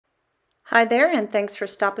Hi there, and thanks for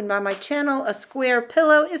stopping by my channel. A Square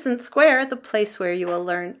Pillow Isn't Square, the place where you will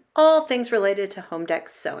learn all things related to home dec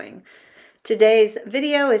sewing. Today's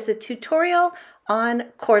video is a tutorial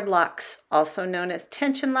on cord locks, also known as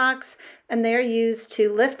tension locks, and they're used to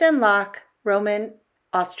lift and lock Roman,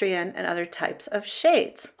 Austrian, and other types of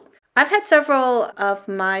shades. I've had several of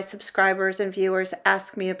my subscribers and viewers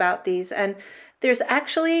ask me about these, and there's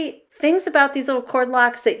actually things about these little cord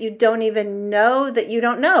locks that you don't even know that you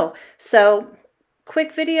don't know. So,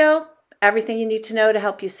 quick video, everything you need to know to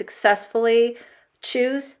help you successfully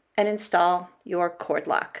choose and install your cord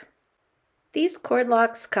lock. These cord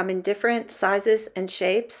locks come in different sizes and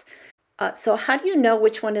shapes. So how do you know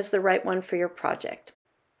which one is the right one for your project?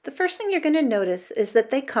 The first thing you're going to notice is that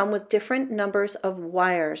they come with different numbers of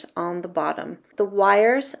wires on the bottom. The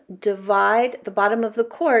wires divide the bottom of the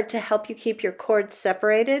cord to help you keep your cord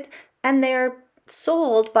separated, and they're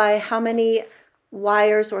sold by how many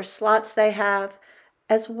wires or slots they have,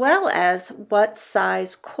 as well as what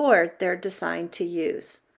size cord they're designed to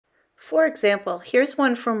use. For example, here's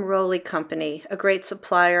one from Rolly Company, a great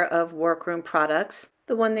supplier of workroom products.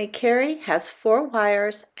 The one they carry has 4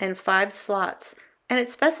 wires and 5 slots. And it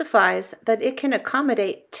specifies that it can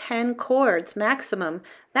accommodate 10 cords maximum.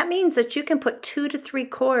 That means that you can put 2 to 3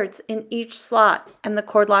 cords in each slot and the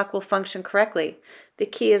cord lock will function correctly. The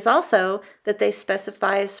key is also that they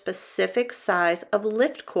specify a specific size of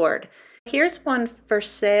lift cord. Here's one for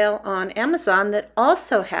sale on Amazon that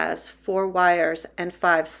also has 4 wires and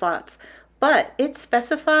 5 slots, but it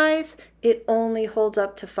specifies it only holds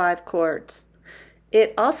up to 5 cords.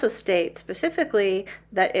 It also states specifically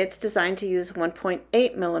that it's designed to use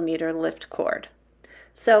 1.8 millimeter lift cord.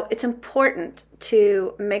 So it's important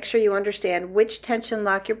to make sure you understand which tension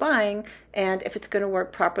lock you're buying and if it's going to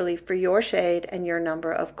work properly for your shade and your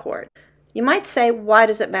number of cords. You might say, why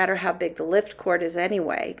does it matter how big the lift cord is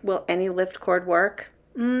anyway? Will any lift cord work?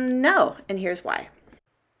 No, and here's why.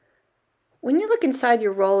 When you look inside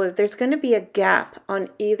your roller, there's going to be a gap on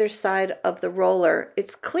either side of the roller.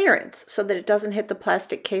 It's clearance so that it doesn't hit the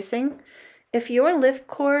plastic casing. If your lift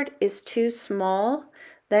cord is too small,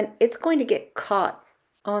 then it's going to get caught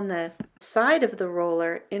on the side of the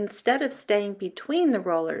roller instead of staying between the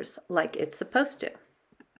rollers like it's supposed to.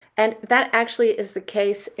 And that actually is the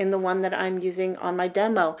case in the one that I'm using on my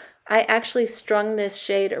demo. I actually strung this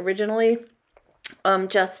shade originally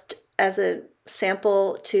just as a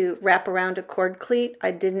sample to wrap around a cord cleat.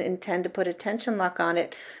 I didn't intend to put a tension lock on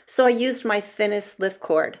it, so I used my thinnest lift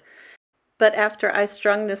cord. But after I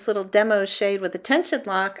strung this little demo shade with a tension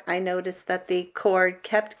lock, I noticed that the cord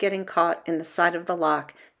kept getting caught in the side of the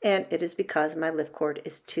lock, and it is because my lift cord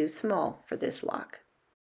is too small for this lock.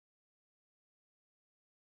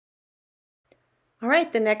 All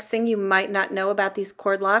right, the next thing you might not know about these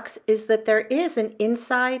cord locks is that there is an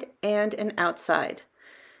inside and an outside.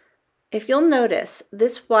 If you'll notice,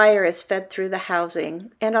 this wire is fed through the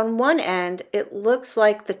housing, and on one end it looks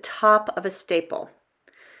like the top of a staple.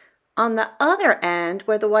 On the other end,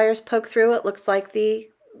 where the wires poke through, it looks like the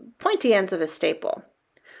pointy ends of a staple.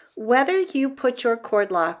 Whether you put your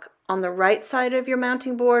cord lock on the right side of your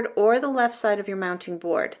mounting board or the left side of your mounting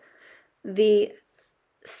board, the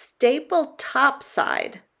staple top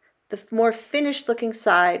side, the more finished looking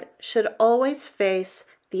side, should always face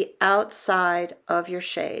the outside of your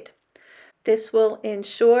shade. This will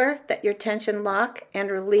ensure that your tension lock and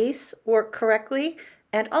release work correctly,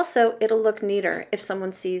 and also it'll look neater if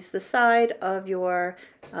someone sees the side of your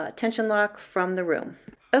tension lock from the room.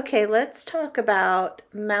 Okay, let's talk about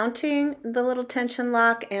mounting the little tension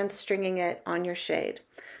lock and stringing it on your shade.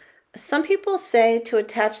 Some people say to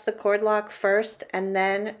attach the cord lock first and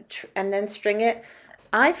then string it.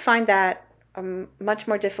 I find that a much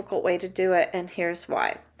more difficult way to do it, and here's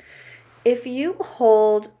why. If you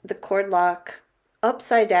hold the cord lock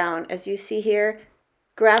upside down, as you see here,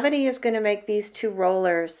 gravity is going to make these two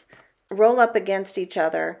rollers roll up against each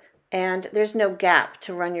other, and there's no gap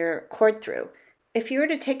to run your cord through. If you were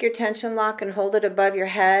to take your tension lock and hold it above your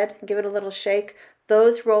head, give it a little shake,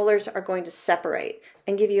 those rollers are going to separate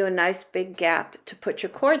and give you a nice big gap to put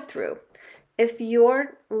your cord through. If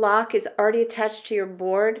your lock is already attached to your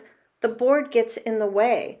board, the board gets in the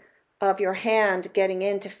way of your hand getting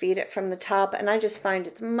in to feed it from the top, and I just find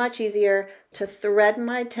it's much easier to thread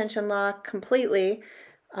my tension lock completely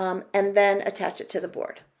and then attach it to the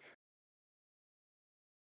board.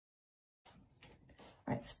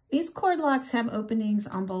 Right. These cord locks have openings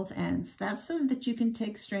on both ends. That's so that you can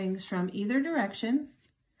take strings from either direction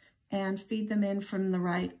and feed them in from the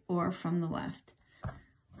right or from the left.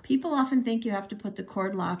 People often think you have to put the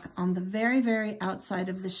cord lock on the very, very outside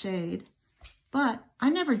of the shade, but I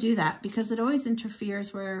never do that because it always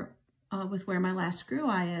interferes where with where my last screw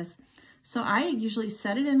eye is. So I usually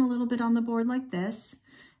set it in a little bit on the board like this,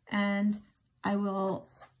 and I will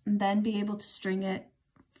then be able to string it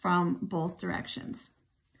from both directions.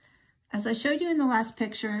 As I showed you in the last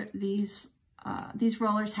picture, these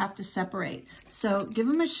rollers have to separate. So give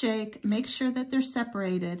them a shake, make sure that they're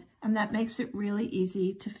separated, and that makes it really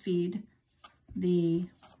easy to feed the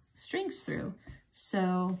strings through.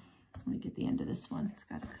 So let me get the end of this one. It's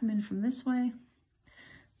got to come in from this way.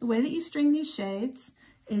 The way that you string these shades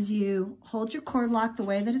is you hold your cord lock the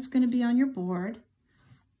way that it's going to be on your board.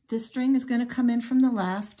 This string is going to come in from the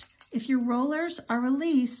left. If your rollers are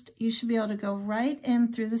released, you should be able to go right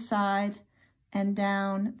in through the side and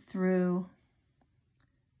down through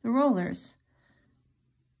the rollers.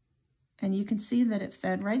 And you can see that it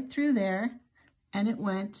fed right through there, and it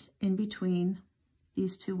went in between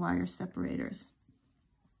these two wire separators.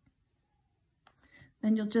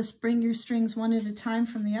 Then you'll just bring your strings one at a time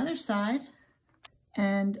from the other side,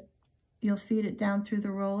 and you'll feed it down through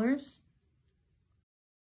the rollers.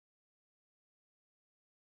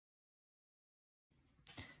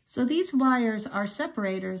 So these wires are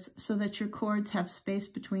separators so that your cords have space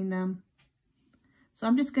between them. So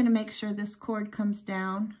I'm just going to make sure this cord comes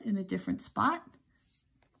down in a different spot.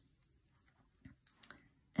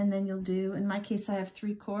 And then you'll do, in my case, I have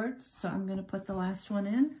 3 cords, so I'm going to put the last one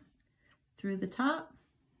in through the top.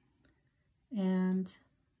 And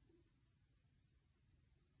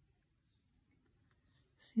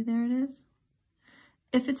see, there it is.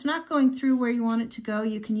 If it's not going through where you want it to go,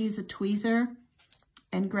 you can use a tweezer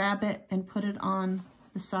and grab it and put it on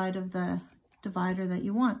the side of the divider that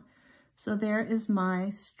you want. So there is my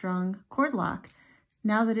strung cord lock.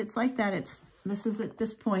 Now that it's like that, this is at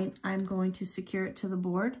this point, I'm going to secure it to the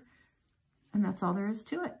board, and that's all there is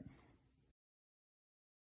to it.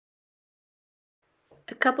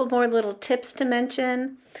 A couple more little tips to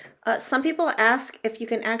mention. Some people ask if you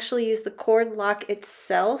can actually use the cord lock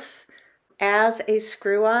itself as a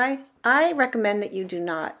screw eye. I recommend that you do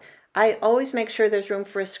not. I always make sure there's room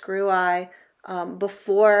for a screw eye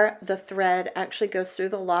before the thread actually goes through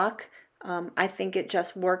the lock. I think it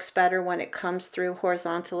just works better when it comes through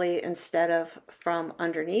horizontally instead of from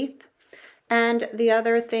underneath. And the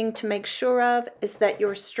other thing to make sure of is that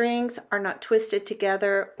your strings are not twisted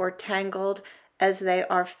together or tangled as they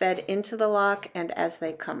are fed into the lock, and as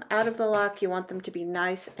they come out of the lock, you want them to be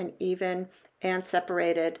nice and even and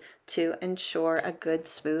separated to ensure a good,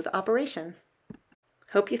 smooth operation.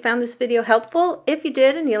 Hope you found this video helpful. If you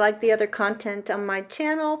did and you like the other content on my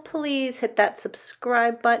channel, please hit that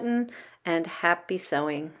subscribe button, and happy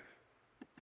sewing.